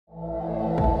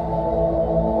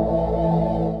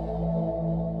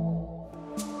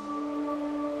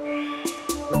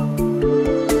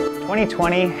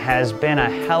2020 has been a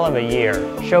hell of a year,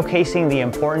 showcasing the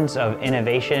importance of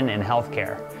innovation in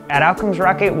healthcare. At Outcomes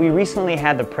Rocket, we recently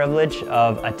had the privilege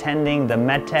of attending the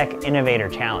MedTech Innovator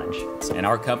Challenge. And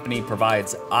our company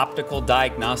provides optical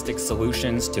diagnostic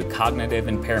solutions to cognitive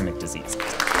impairment disease.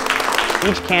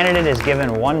 Each candidate is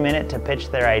given 1 minute to pitch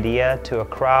their idea to a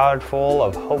crowd full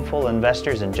of hopeful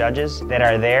investors and judges that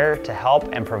are there to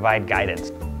help and provide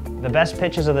guidance. The best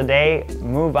pitches of the day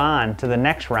move on to the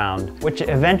next round, which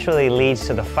eventually leads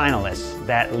to the finalists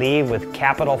that leave with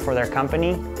capital for their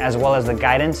company, as well as the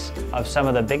guidance of some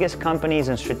of the biggest companies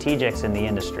and strategics in the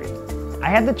industry. I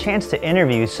had the chance to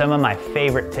interview some of my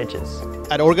favorite pitches.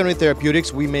 At Organoid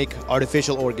Therapeutics, we make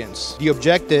artificial organs. The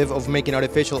objective of making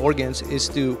artificial organs is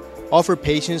to offer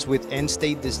patients with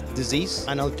end-stage disease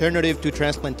an alternative to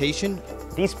transplantation.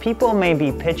 These people may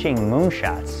be pitching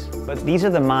moonshots, but these are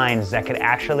the minds that could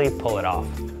actually pull it off.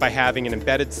 By having an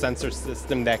embedded sensor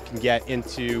system that can get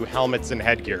into helmets and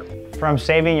headgear. From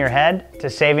saving your head to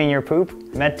saving your poop,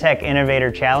 MedTech Innovator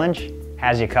Challenge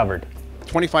has you covered.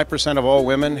 25% of all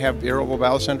women have irritable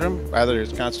bowel syndrome. Either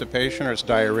it's constipation or it's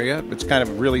diarrhea. It's kind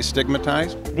of really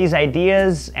stigmatized. These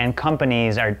ideas and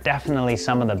companies are definitely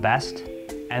some of the best,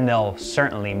 and they'll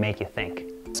certainly make you think.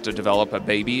 To develop a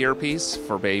baby earpiece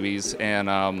for babies,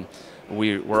 and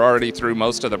we're already through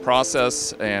most of the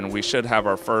process, and we should have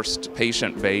our first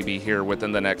patient baby here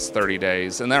within the next 30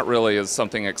 days, and that really is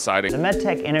something exciting. The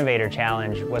MedTech Innovator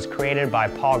Challenge was created by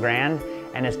Paul Grand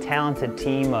and his talented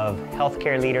team of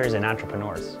healthcare leaders and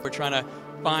entrepreneurs. We're trying to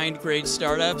find great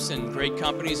startups and great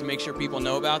companies and make sure people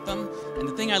know about them. And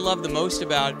the thing I love the most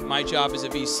about my job as a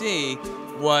VC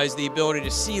was the ability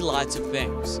to see lots of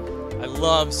things. I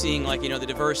love seeing the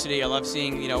diversity, I love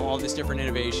seeing all this different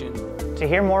innovation. To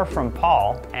hear more from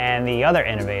Paul and the other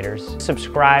innovators,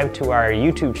 subscribe to our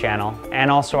YouTube channel and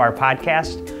also our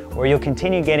podcast, where you'll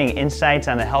continue getting insights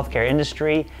on the healthcare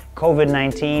industry,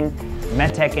 COVID-19,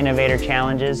 MedTech Innovator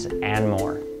challenges, and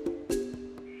more.